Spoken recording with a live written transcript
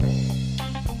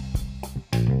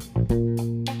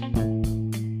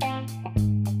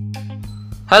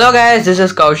Hello guys, this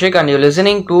is Kaushik and you're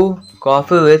listening to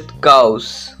Coffee with Cows.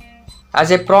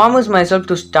 As I promised myself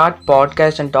to start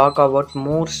podcast and talk about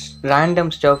more random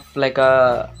stuff like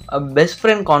a best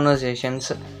friend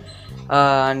conversations.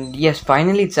 And yes,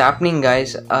 finally it's happening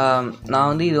guys. நான்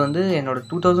வந்து இது வந்து என்னோட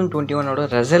 2021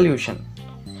 resolution.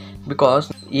 Because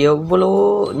எவ்வளோ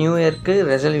new இயர்க்கு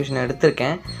resolution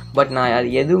எடுத்திருக்கேன். But நான் அது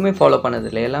எதுவுமே ஃபாலோ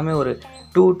பண்ணதில்லை. எல்லாமே ஒரு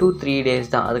 2 to 3 days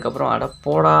தான். அதுக்கப்புறம் அட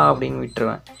போடா அப்படின்னு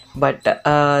விட்டுருவேன். But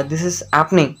this is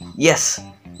happening. S,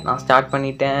 நான் ஸ்டார்ட்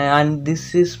பண்ணிட்டேன். And this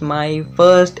is my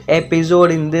first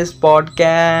episode in this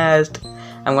podcast.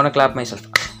 I'm gonna clap my self.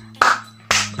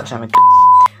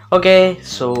 Okay,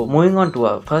 so moving on to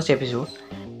our first episode.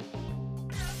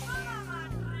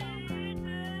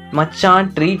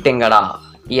 மச்சான் ட்ரீட் எங்கடா?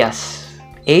 Yes,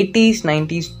 80s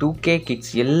 90s 2K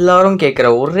kids எல்லாரும் கேட்குற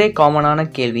ஒரே காமனான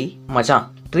கேள்வி, மச்சான்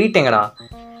ட்ரீட் எங்கடா?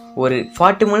 ஒரு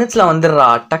 40 மினிட்ஸில் வந்துடுறா,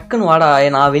 டக்குன்னு வாடா,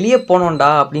 நான் வெளியே போனோண்டா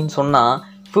அப்படின்னு சொன்னால்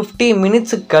 50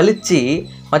 மினிட்ஸு கழித்து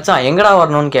மச்சான் எங்கடா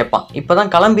வரணும்னு கேட்பான். இப்போ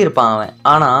தான் கிளம்பியிருப்பான் அவன்.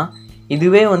 ஆனால்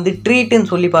இதுவே வந்து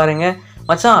ட்ரீட்டுன்னு சொல்லி பாருங்க,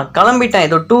 மச்சான் கிளம்பிட்டேன்,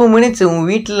 இதோ 2 மினிட்ஸ் உன்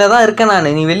வீட்டில் தான் இருக்கேன்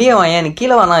நான், நீ வெளியே வாயன், நீ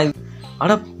கீழே வானா.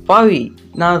 அட பாவி,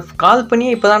 நான் கால்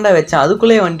பண்ணியே இப்போ தான்டா வச்சேன்,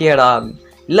 அதுக்குள்ளேயே வந்துட்டியாடா?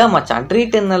 இல்லை மச்சான்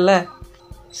ட்ரீட்டுன்னல்ல.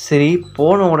 சரி,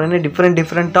 போன உடனே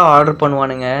டிஃப்ரெண்ட்டாக ஆர்டர்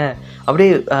பண்ணுவானுங்க.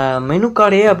 அப்படியே மெனு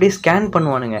கார்டையே அப்படியே ஸ்கேன்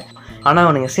பண்ணுவானுங்க. ஆனால்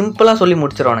அவனுங்க சிம்பிளாக சொல்லி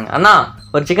முடிச்சிருவானுங்க, அண்ணா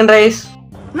ஒரு சிக்கன் ரைஸ்.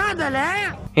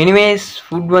 எனிவேஸ்,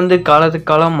 ஃபுட் வந்து காலத்துக்கு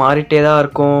காலம் மாறிட்டே தான்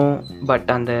இருக்கும். பட்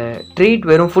அந்த ட்ரீட்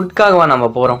வெறும் ஃபுட்காகவா நம்ம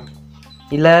போகிறோம்?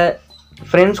 இல்லை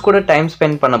ஃப்ரெண்ட்ஸ் கூட டைம்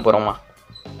ஸ்பெண்ட் பண்ண போகிறோமா?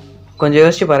 கொஞ்சம்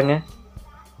யோசிச்சு பாருங்கள்.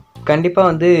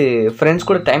 கண்டிப்பாக வந்து ஃப்ரெண்ட்ஸ்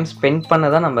கூட டைம் ஸ்பெண்ட்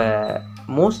பண்ண தான் நம்ம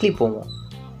மோஸ்ட்லி போவோம்.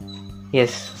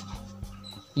 எஸ்,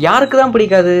 யாருக்கு தான்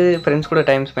பிடிக்காது ஃப்ரெண்ட்ஸ் கூட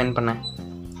டைம் ஸ்பெண்ட் பண்ண?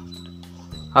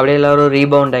 அப்படியே எல்லோரும்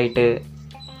ரீபவுண்ட் ஆகிட்டு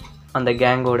அந்த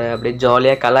கேங்கோட அப்படியே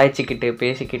ஜாலியாக கலாய்ச்சிக்கிட்டு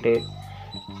பேசிக்கிட்டு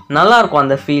நல்லாயிருக்கும்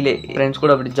அந்த ஃபீலே. ஃப்ரெண்ட்ஸ்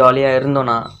கூட அப்படி ஜாலியாக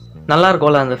இருந்தோன்னா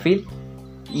நல்லாயிருக்கும்ல அந்த feel.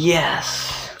 Yes,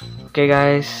 okay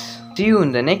guys, see you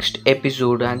in the next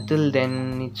episode. Until then,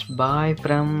 it's bye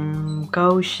from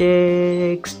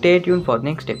Kaushik. Stay tuned for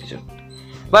next episode.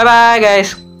 Bye bye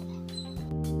guys.